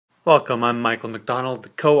Welcome, I'm Michael McDonald, the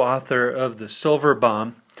co-author of The Silver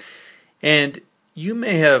Bomb, and you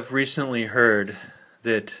may have recently heard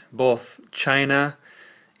that both China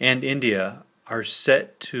and India are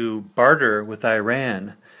set to barter with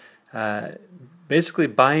Iran, basically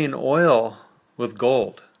buying oil with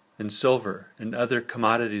gold and silver and other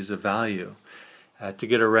commodities of value to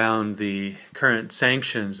get around the current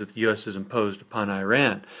sanctions that the U.S. has imposed upon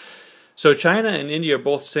Iran. So China and India are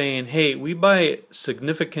both saying, hey, we buy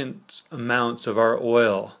significant amounts of our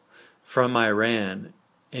oil from Iran,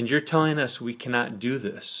 and you're telling us we cannot do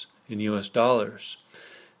this in U.S. dollars.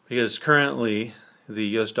 Because currently the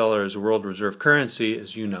U.S. dollar is a world reserve currency,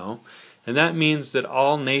 as you know, and that means that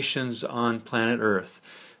all nations on planet Earth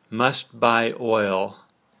must buy oil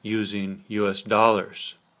using U.S.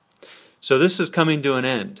 dollars. So this is coming to an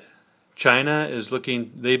end. China is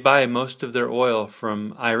looking, they buy most of their oil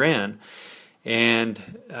from Iran,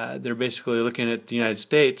 and they're basically looking at the United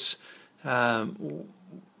States. Who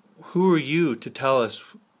are you to tell us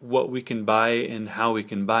what we can buy and how we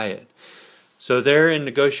can buy it? So they're in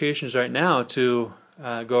negotiations right now to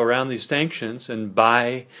go around these sanctions and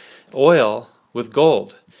buy oil with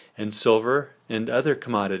gold and silver and other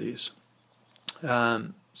commodities.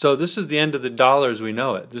 So this is the end of the dollar as we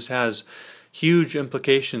know it. This has huge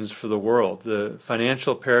implications for the world. The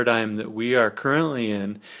financial paradigm that we are currently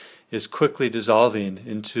in is quickly dissolving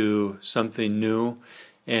into something new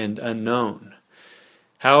and unknown.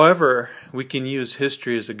 However, we can use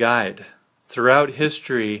history as a guide. Throughout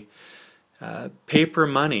history, paper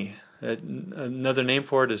money, another name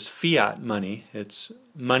for it is fiat money. It's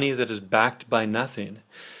money that is backed by nothing.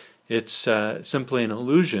 It's simply an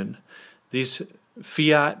illusion. These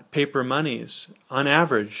fiat paper monies, on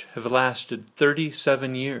average, have lasted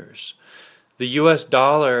 37 years. The U.S.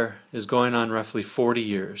 dollar is going on roughly 40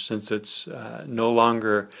 years since it's no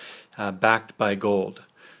longer backed by gold.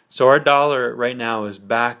 So our dollar right now is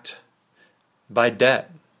backed by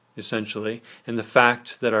debt, essentially, and the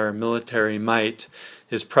fact that our military might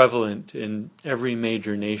is prevalent in every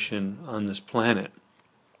major nation on this planet.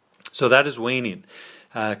 So that is waning.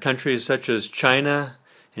 Countries such as China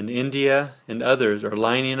and India and others are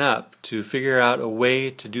lining up to figure out a way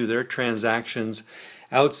to do their transactions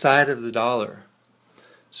outside of the dollar.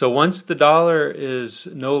 So once the dollar is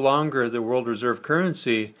no longer the world reserve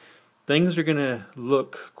currency, things are going to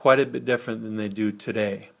look quite a bit different than they do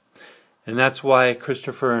today. And that's why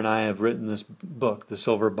Christopher and I have written this book, The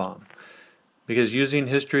Silver Bomb. Because using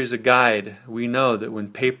history as a guide, we know that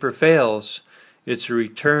when paper fails, it's a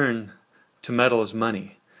return to metal as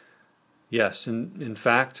money. Yes, in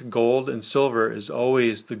fact, gold and silver is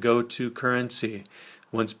always the go-to currency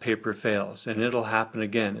once paper fails, and it'll happen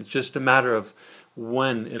again. It's just a matter of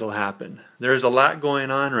when it'll happen. There's a lot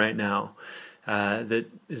going on right now that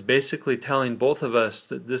is basically telling both of us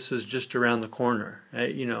that this is just around the corner.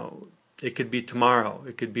 You know, it could be tomorrow,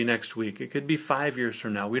 it could be next week, it could be 5 years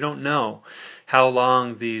from now. We don't know how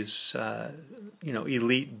long these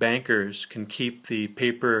elite bankers can keep the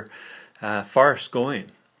paper farce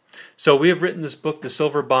going. So we have written this book, The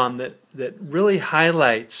Silver Bomb, that really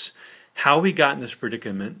highlights how we got in this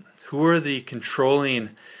predicament, who are the controlling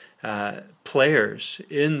players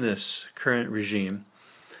in this current regime,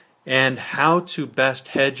 and how to best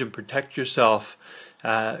hedge and protect yourself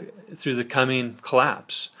through the coming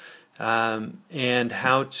collapse, and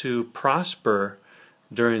how to prosper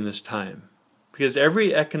during this time. Because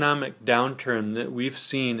every economic downturn that we've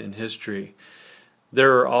seen in history,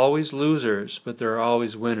 there are always losers, but there are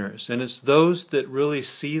always winners. And it's those that really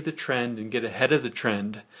see the trend and get ahead of the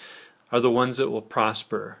trend are the ones that will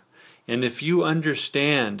prosper. And if you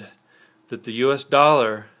understand that the U.S.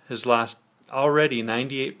 dollar has lost already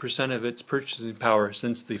 98% of its purchasing power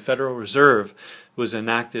since the Federal Reserve was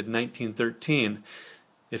enacted in 1913,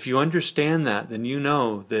 if you understand that, then you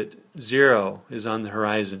know that zero is on the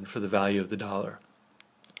horizon for the value of the dollar.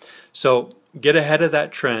 So get ahead of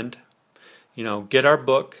that trend. Get our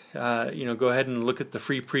book, go ahead and look at the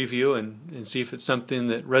free preview and see if it's something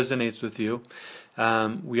that resonates with you.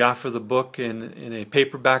 We offer the book in a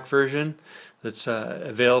paperback version that's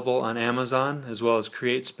available on Amazon as well as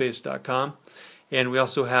CreateSpace.com. And we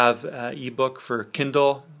also have ebook for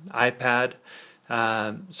Kindle, iPad,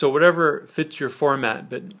 so whatever fits your format.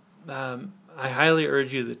 But I highly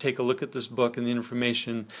urge you to take a look at this book and the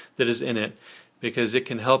information that is in it, because it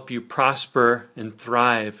can help you prosper and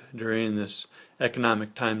thrive during this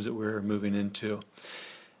economic times that we're moving into.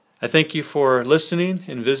 I thank you for listening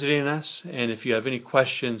and visiting us, and if you have any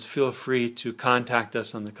questions, feel free to contact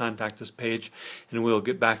us on the Contact Us page, and we'll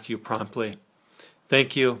get back to you promptly.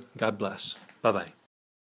 Thank you. God bless. Bye-bye.